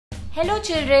Hello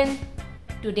children,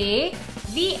 today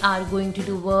we are going to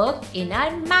do work in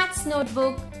our maths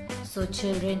notebook. So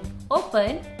children,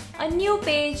 open a new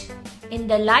page. In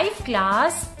the live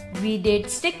class, we did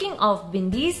sticking of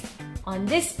bindis on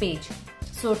this page.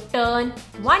 So turn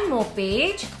one more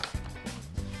page.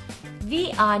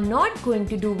 We are not going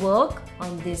to do work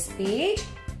on this page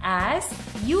as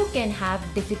you can have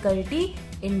difficulty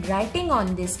in writing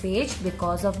on this page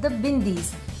because of the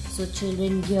bindis. So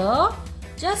children, here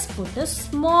just put a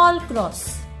small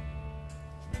cross.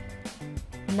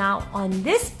 Now on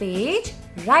this page,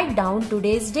 write down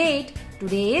today's date.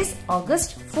 Today is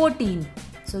August 14.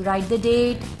 So write the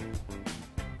date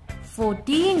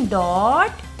 14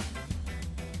 dot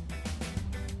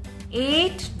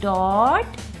 8 dot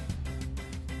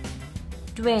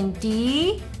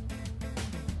 20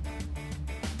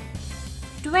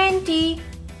 20.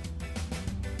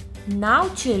 Now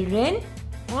children,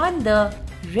 on the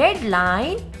red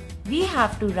line, we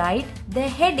have to write the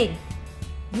heading.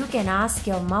 You can ask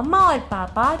your mama or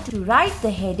papa to write the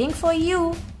heading for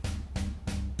you.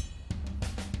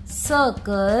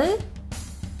 Circle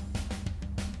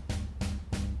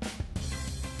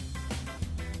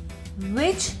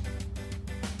which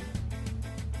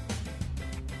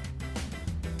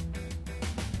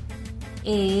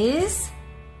is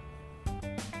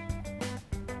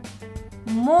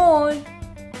more.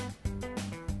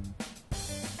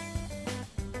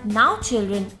 Now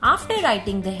children, after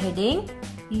writing the heading,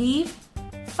 leave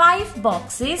 5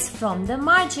 boxes from the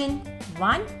margin.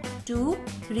 1, 2,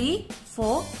 3,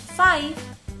 4,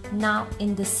 5. Now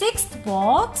in the 6th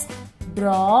box,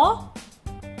 draw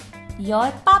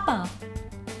your papa.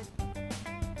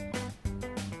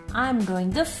 I am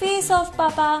drawing the face of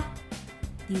papa.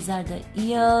 These are the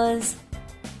ears,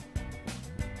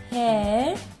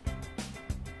 hair,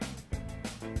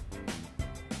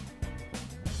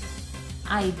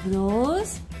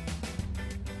 eyebrows,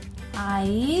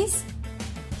 eyes,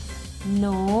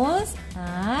 nose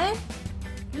and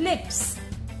lips.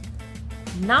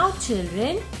 Now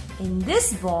children, in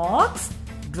this box,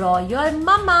 draw your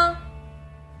mama.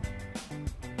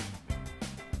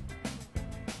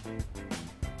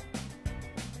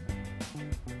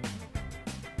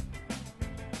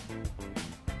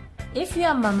 If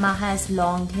your mama has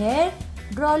long hair,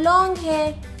 draw long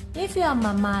hair. If your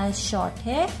mama has short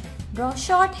hair, draw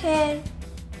short hair.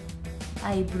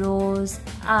 Eyebrows,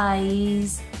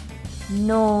 eyes,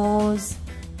 nose,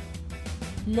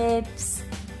 lips,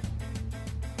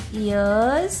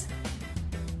 ears,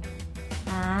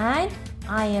 and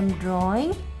I am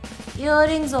drawing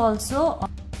earrings also.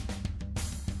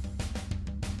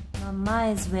 Mama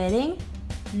is wearing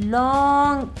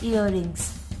long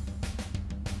earrings.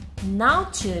 Now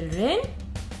children,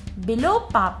 below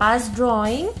papa's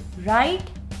drawing, write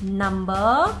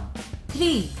number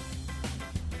 3.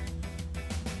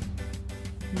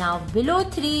 Now below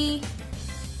 3,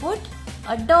 put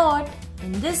a dot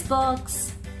in this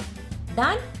box.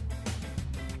 Done?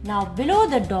 Now below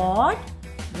the dot,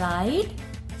 write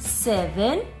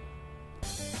 7.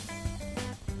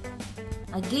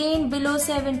 Again below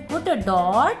 7, put a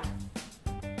dot.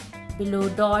 Below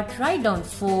dot, write down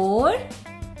 4.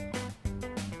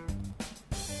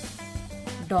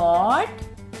 Dot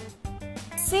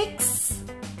 6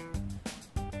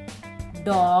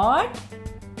 dot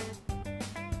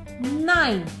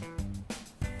 9.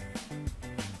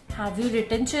 Have you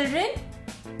written children?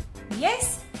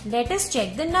 Yes, let us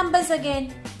check the numbers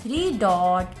again. 3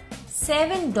 dot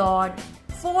 7 dot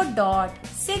 4 dot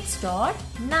 6 dot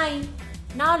 9.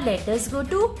 Now let us go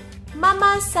to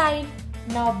mama's side.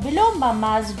 Now below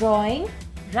mama's drawing,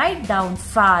 write down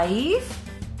 5.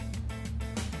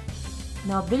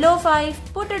 Now below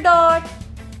 5, put a dot.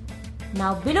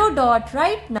 Now below dot,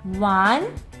 write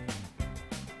 1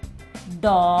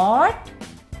 dot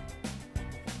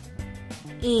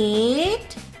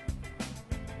 8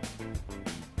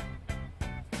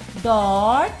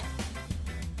 dot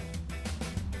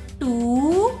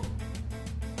 2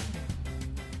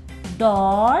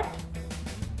 dot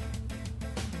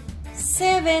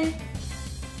 7.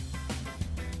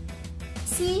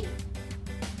 See?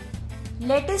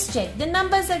 Let us check the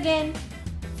numbers again.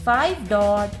 5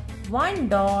 dot 1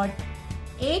 dot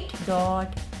 8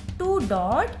 dot 2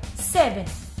 dot 7.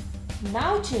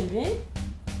 Now children,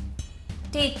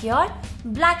 take your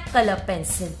black color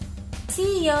pencil.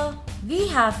 See here, we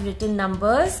have written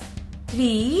numbers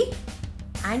 3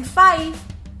 and 5.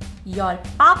 Your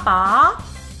papa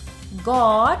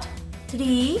got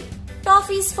 3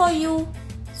 toffees for you.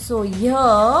 So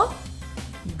here,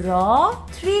 draw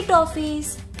 3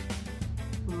 toffees.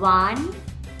 1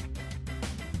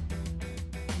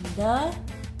 the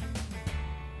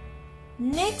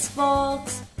Next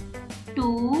box.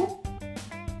 2.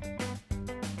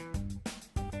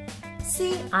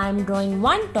 See, I am drawing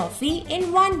one toffee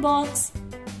in one box.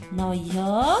 Now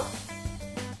here.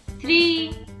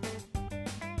 3.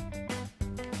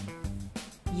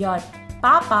 Your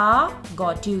papa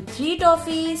got you 3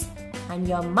 toffees and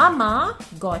your mama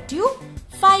got you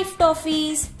 5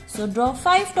 toffees. So draw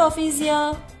 5 toffees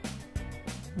here.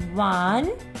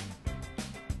 1,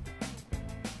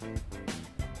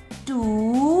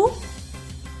 2,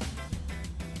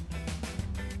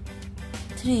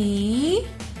 3,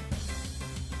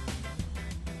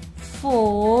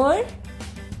 4,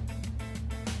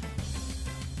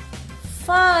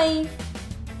 5.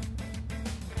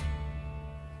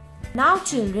 Now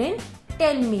children,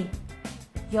 tell me,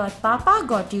 your papa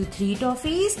got you 3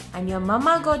 toffees and your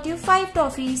mama got you 5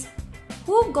 toffees.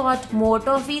 Who got more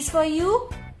toffees for you?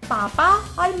 Papa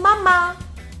or mama?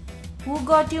 Who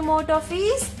got you more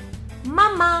toffees?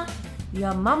 Mama.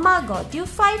 Your mama got you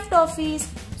 5 toffees.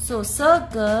 So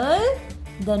circle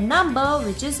the number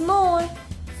which is more.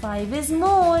 5 is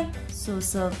more. So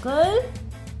circle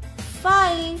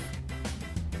 5.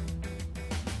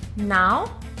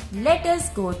 Now let us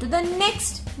go to the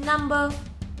next number.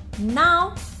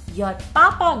 Now your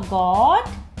papa got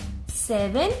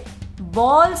 7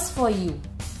 balls for you.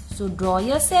 So draw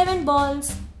your 7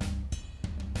 balls.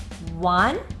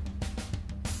 1,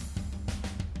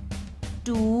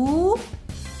 2,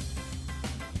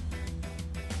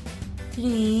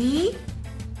 3,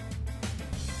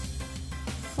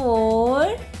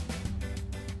 4,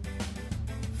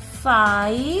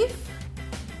 5,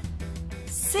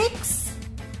 6,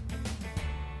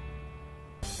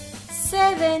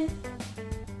 7.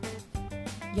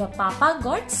 Your papa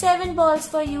got 7 balls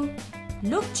for you.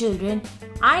 Look children,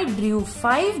 I drew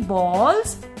 5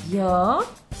 balls here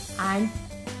and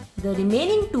the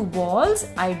remaining 2 balls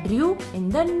I drew in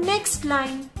the next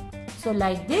line. So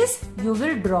like this you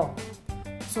will draw.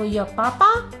 So your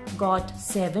papa got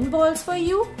 7 balls for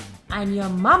you and your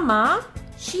mama,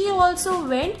 she also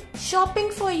went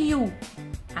shopping for you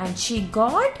and she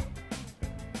got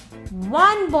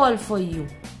 1 ball for you.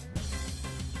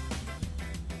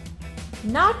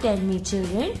 Now tell me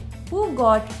children, who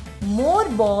got more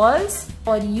balls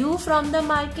for you from the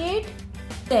market?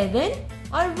 7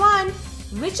 or 1?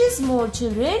 Which is more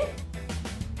children?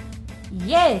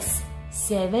 Yes,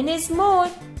 7 is more.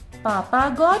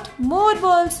 Papa got more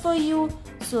balls for you.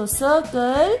 So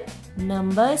circle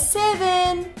number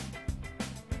 7.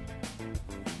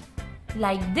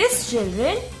 Like this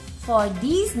children, for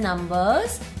these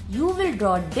numbers, you will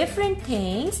draw different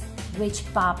things which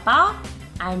Papa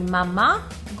and Mama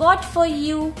got for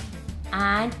you.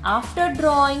 And after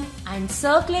drawing and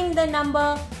circling the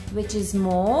number which is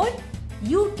more,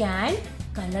 you can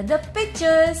color the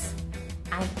pictures.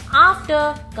 And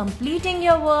after completing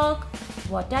your work,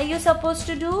 what are you supposed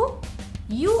to do?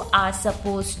 You are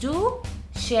supposed to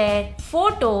share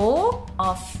photo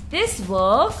of this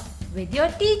work with your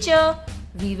teacher.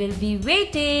 We will be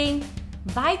waiting.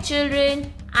 Bye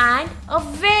children, and a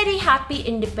very happy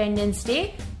Independence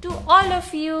Day to all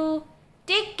of you.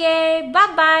 Take care.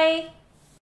 Bye-bye.